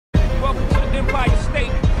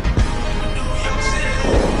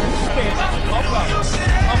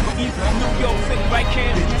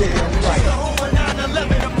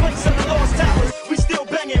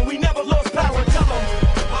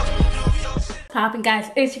Poppin' guys,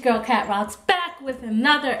 it's your girl Cat Rocks back with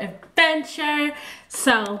another adventure.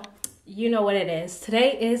 So you know what it is.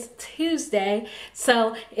 Today is Tuesday,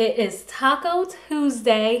 so it is Taco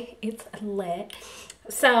Tuesday. It's lit.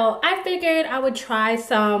 So I figured I would try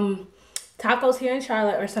some tacos here in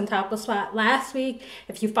Charlotte or some taco spot. Last week,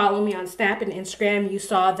 if you follow me on Snap and Instagram, you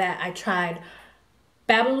saw that I tried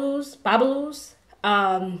Babalu's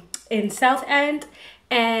in South End.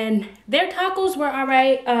 And their tacos were all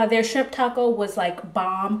right. Their shrimp taco was like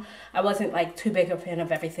bomb. I wasn't like too big a fan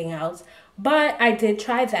of everything else, but I did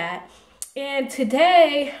try that. And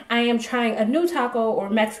today I am trying a new taco or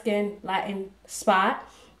Mexican Latin spot.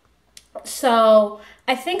 So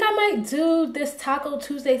I think I might do this Taco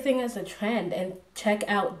Tuesday thing as a trend and check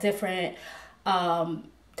out different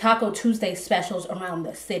Taco Tuesday specials around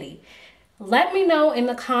the city. Let me know in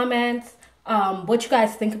the comments what you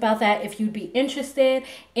guys think about that, if you'd be interested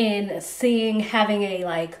in having a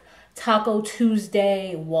like Taco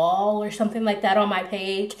Tuesday wall or something like that on my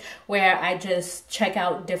page where I just check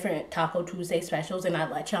out different Taco Tuesday specials and I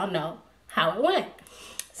let y'all know how it went.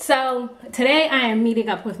 So today I am meeting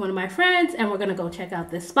up with one of my friends and we're gonna go check out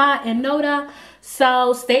this spot in Noda.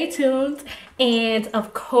 So stay tuned, and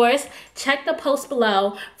of course check the post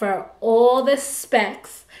below for all the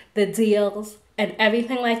specs, the deals, and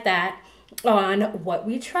everything like that on what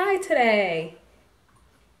we tried today.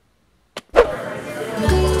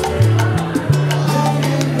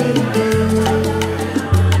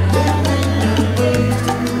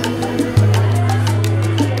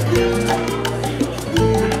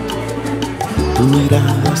 Tu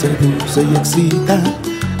mirada seduce y excita,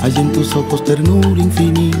 hay en tus ojos ternura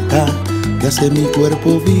infinita que hace mi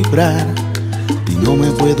cuerpo vibrar y no me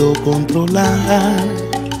puedo controlar.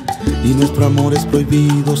 Y nuestro amor es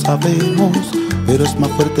prohibido, sabemos, pero es más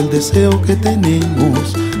fuerte el deseo que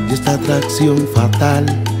tenemos. Y esta atracción fatal,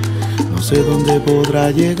 no sé dónde podrá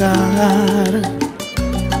llegar.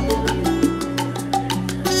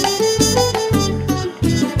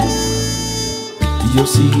 Y yo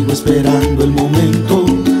sigo esperando el momento,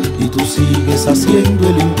 y tú sigues haciendo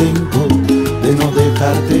el intento de no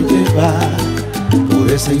dejarte llevar por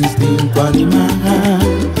ese instinto animal.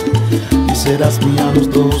 Y serás mía, los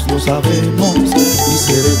dos lo sabemos, y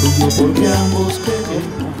seré tuyo porque ambos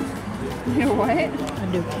queremos. What? A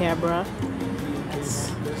new camera.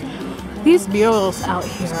 These murals out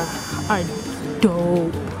here are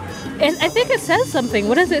dope. And I think it says something.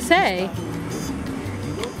 What does it say?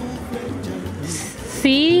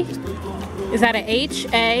 C? Is that an H?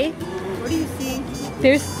 A? What do you see?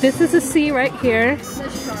 This is a C right here. It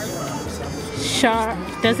says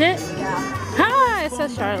Does it? Yeah. Ah, it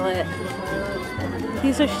says Charlotte.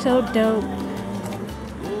 These are so dope.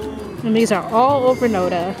 And these are all over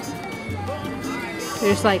Noda.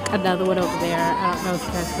 There's like another one over there. I don't know if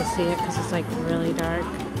you guys can see it because it's like really dark.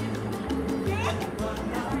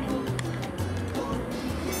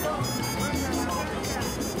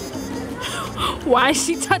 Why is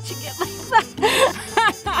she touching it like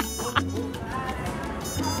that?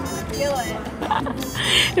 Feel it.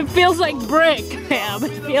 It feels like brick, Pam.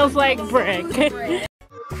 It feels like brick.